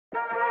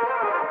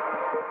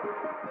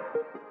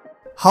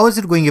How is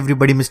it going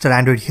everybody, Mr.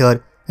 Android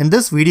here. In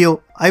this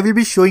video, I will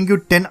be showing you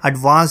 10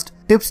 advanced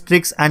tips,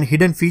 tricks and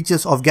hidden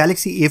features of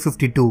Galaxy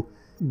A52.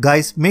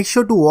 Guys, make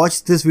sure to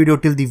watch this video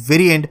till the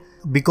very end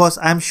because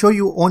I am sure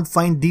you won't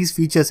find these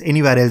features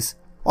anywhere else.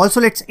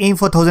 Also, let's aim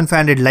for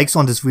 1500 likes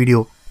on this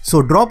video.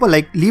 So drop a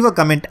like, leave a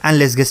comment and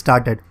let's get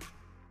started.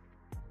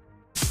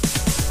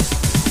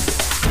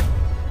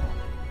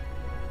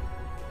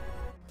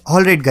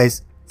 Alright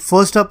guys,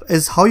 first up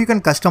is how you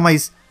can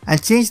customize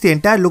and change the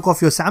entire look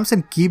of your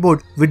Samsung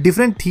keyboard with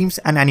different themes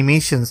and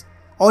animations.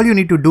 All you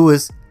need to do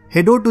is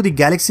head over to the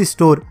Galaxy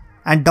store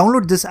and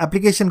download this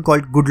application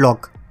called Good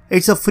Lock.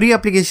 It's a free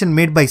application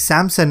made by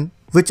Samsung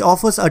which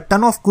offers a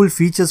ton of cool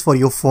features for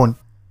your phone.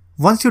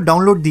 Once you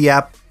download the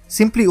app,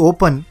 simply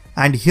open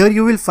and here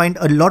you will find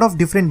a lot of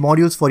different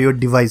modules for your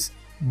device.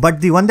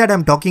 But the one that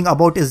I'm talking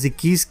about is the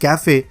Keys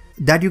Cafe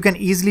that you can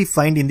easily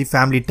find in the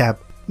Family tab.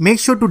 Make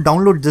sure to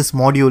download this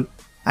module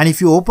and if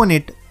you open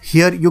it,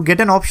 here you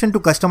get an option to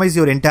customize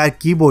your entire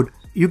keyboard.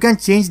 You can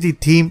change the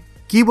theme,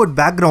 keyboard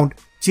background,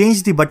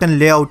 change the button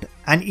layout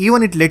and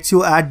even it lets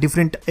you add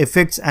different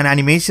effects and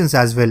animations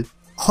as well.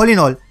 All in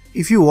all,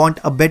 if you want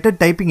a better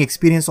typing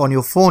experience on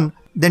your phone,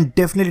 then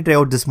definitely try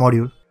out this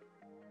module.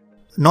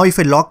 Now if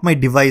I lock my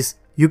device,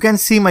 you can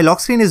see my lock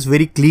screen is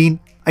very clean.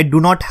 I do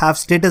not have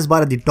status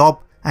bar at the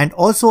top and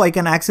also I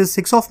can access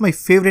 6 of my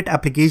favorite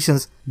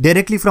applications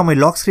directly from my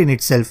lock screen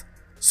itself.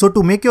 So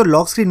to make your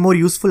lock screen more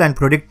useful and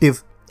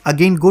productive,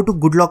 again go to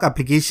Good Lock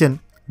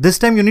application. This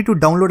time you need to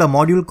download a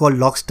module called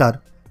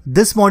Lockstar.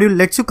 This module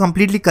lets you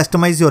completely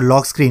customize your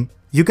lock screen.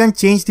 You can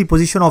change the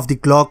position of the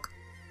clock,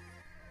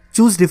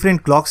 choose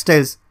different clock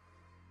styles.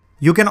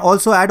 You can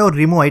also add or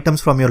remove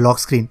items from your lock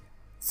screen.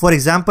 For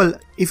example,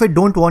 if I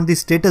don't want the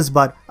status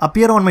bar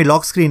appear on my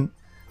lock screen,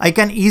 I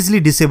can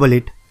easily disable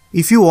it.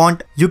 If you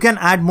want, you can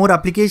add more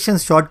application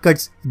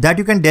shortcuts that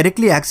you can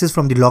directly access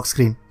from the lock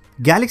screen.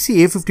 Galaxy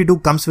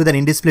A52 comes with an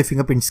in-display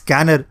fingerprint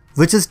scanner,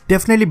 which is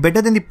definitely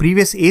better than the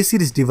previous A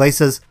series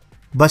devices,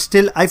 but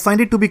still I find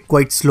it to be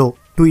quite slow.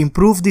 To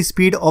improve the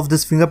speed of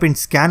this fingerprint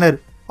scanner,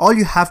 all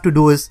you have to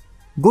do is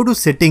go to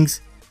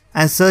settings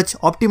and search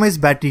optimize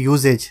battery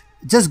usage.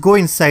 Just go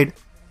inside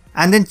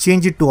and then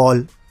change it to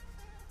all.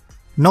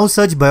 Now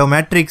search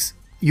biometrics.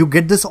 You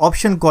get this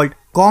option called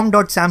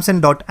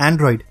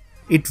com.samsung.android.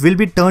 It will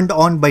be turned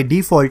on by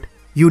default.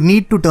 You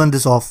need to turn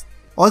this off.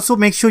 Also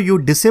make sure you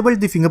disable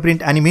the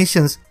fingerprint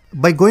animations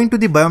by going to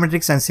the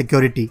biometrics and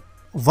security.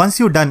 Once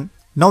you're done,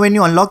 now when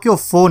you unlock your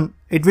phone,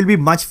 it will be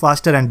much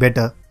faster and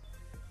better.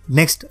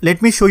 Next,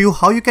 let me show you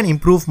how you can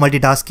improve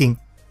multitasking.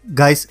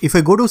 Guys, if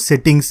I go to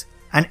settings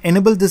and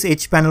enable this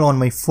edge panel on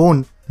my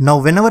phone,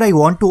 now whenever I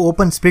want to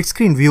open split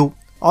screen view,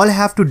 all I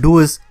have to do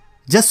is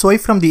just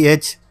swipe from the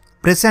edge,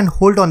 press and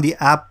hold on the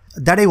app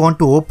that I want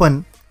to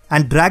open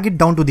and drag it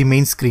down to the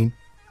main screen.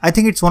 I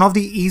think it's one of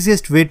the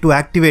easiest way to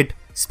activate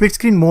split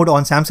screen mode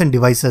on Samsung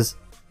devices.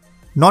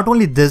 Not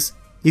only this,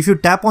 if you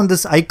tap on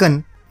this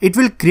icon, it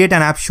will create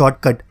an app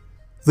shortcut,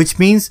 which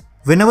means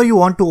whenever you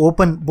want to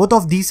open both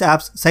of these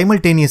apps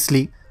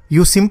simultaneously,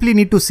 you simply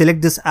need to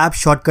select this app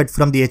shortcut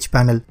from the edge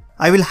panel.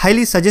 I will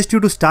highly suggest you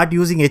to start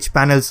using edge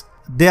panels.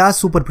 They are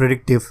super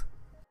productive.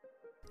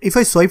 If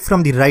I swipe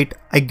from the right,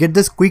 I get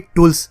this quick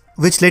tools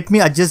which let me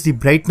adjust the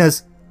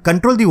brightness,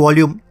 control the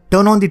volume,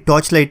 turn on the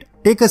torchlight,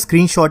 take a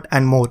screenshot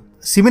and more.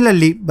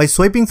 Similarly, by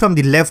swiping from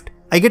the left,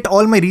 I get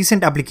all my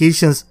recent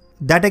applications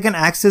that I can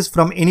access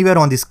from anywhere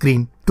on the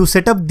screen. To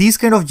set up these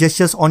kind of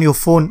gestures on your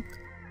phone,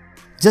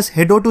 just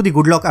head over to the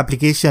Good Lock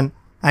application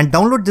and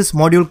download this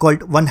module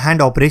called One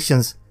Hand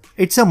Operations.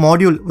 It's a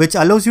module which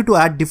allows you to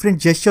add different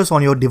gestures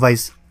on your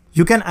device.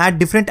 You can add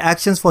different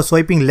actions for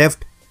swiping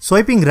left,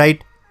 swiping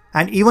right,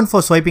 and even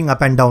for swiping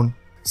up and down.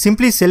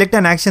 Simply select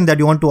an action that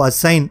you want to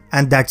assign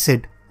and that's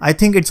it. I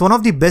think it's one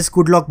of the best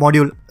Good Lock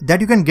module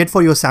that you can get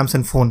for your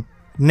Samsung phone.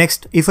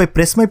 Next, if I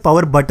press my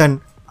power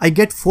button, I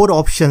get 4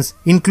 options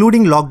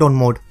including lockdown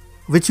mode,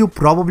 which you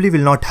probably will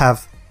not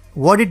have.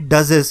 What it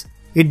does is,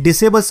 it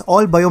disables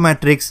all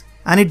biometrics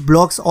and it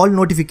blocks all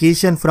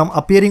notification from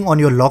appearing on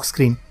your lock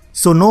screen.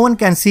 So no one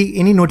can see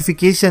any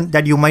notification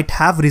that you might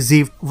have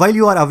received while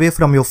you are away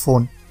from your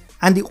phone.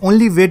 And the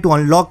only way to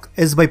unlock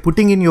is by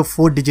putting in your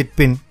 4-digit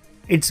PIN.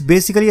 It's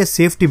basically a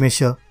safety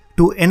measure.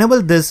 To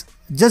enable this,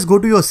 just go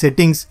to your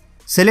settings,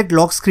 select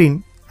lock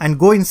screen and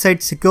go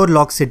inside secure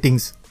lock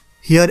settings.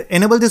 Here,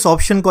 enable this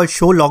option called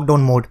show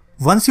lockdown mode.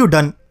 Once you're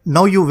done,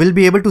 now you will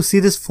be able to see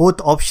this 4th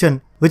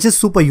option, which is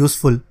super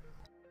useful.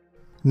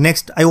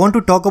 Next, I want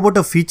to talk about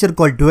a feature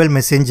called Dual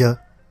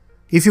Messenger.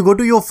 If you go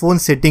to your phone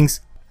settings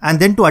and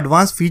then to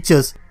advanced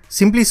features,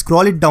 simply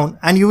scroll it down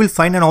and you will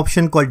find an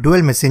option called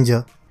Dual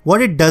Messenger.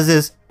 What it does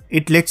is,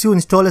 it lets you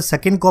install a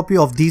second copy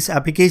of these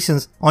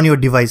applications on your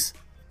device.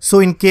 So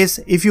in case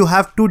if you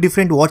have 2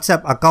 different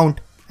WhatsApp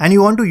accounts and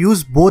you want to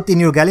use both in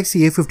your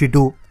Galaxy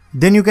A52,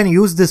 then you can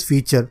use this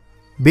feature.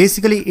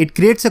 Basically, it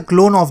creates a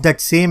clone of that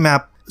same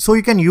app so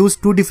you can use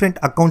 2 different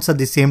accounts at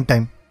the same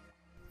time.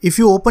 If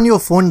you open your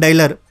phone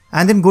dialer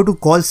and then go to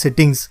call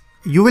settings,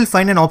 you will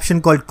find an option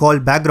called call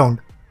background.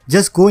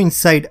 just go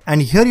inside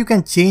and here you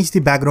can change the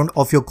background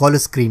of your caller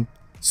screen.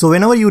 So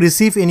whenever you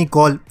receive any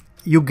call,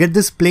 you get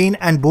this plain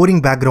and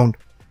boring background.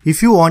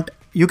 If you want,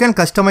 you can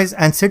customize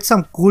and set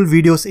some cool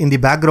videos in the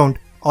background,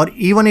 or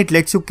even it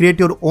lets you create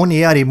your own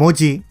AR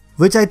emoji,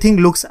 which I think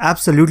looks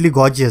absolutely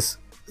gorgeous.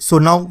 So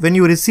now when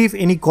you receive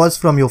any calls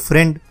from your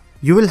friend,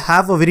 you will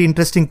have a very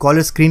interesting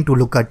caller screen to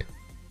look at.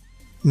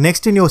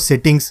 Next, in your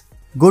settings,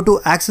 go to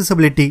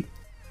accessibility.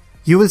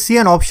 You will see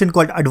an option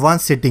called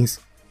advanced settings.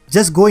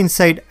 Just go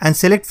inside and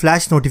select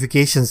flash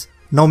notifications.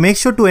 Now make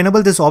sure to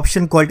enable this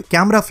option called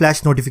camera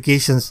flash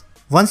notifications.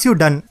 Once you're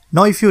done,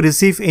 now if you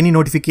receive any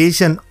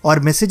notification or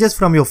messages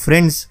from your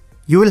friends,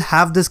 you will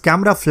have this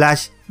camera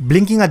flash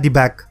blinking at the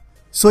back.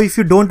 So if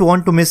you don't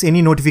want to miss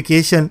any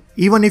notification,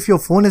 even if your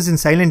phone is in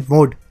silent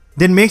mode,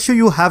 then make sure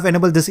you have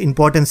enabled this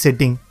important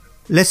setting.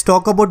 Let's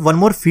talk about one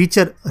more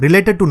feature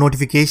related to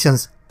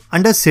notifications.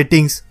 Under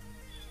settings,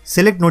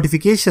 select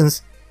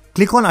notifications,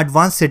 click on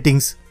advanced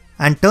settings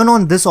and turn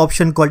on this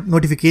option called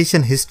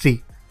notification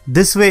history.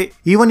 This way,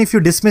 even if you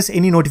dismiss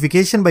any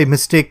notification by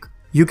mistake,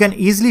 you can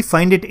easily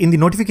find it in the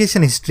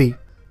notification history.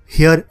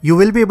 Here, you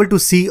will be able to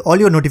see all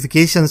your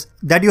notifications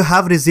that you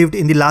have received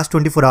in the last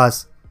 24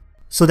 hours.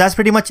 So that's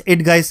pretty much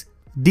it, guys.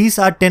 These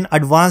are 10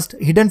 advanced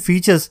hidden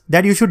features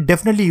that you should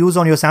definitely use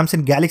on your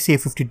Samsung Galaxy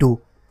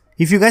A52.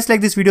 If you guys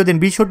like this video, then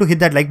be sure to hit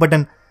that like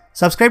button.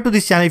 Subscribe to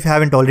this channel if you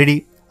haven't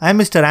already. I am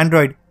Mr.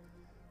 Android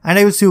and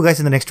I will see you guys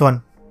in the next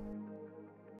one.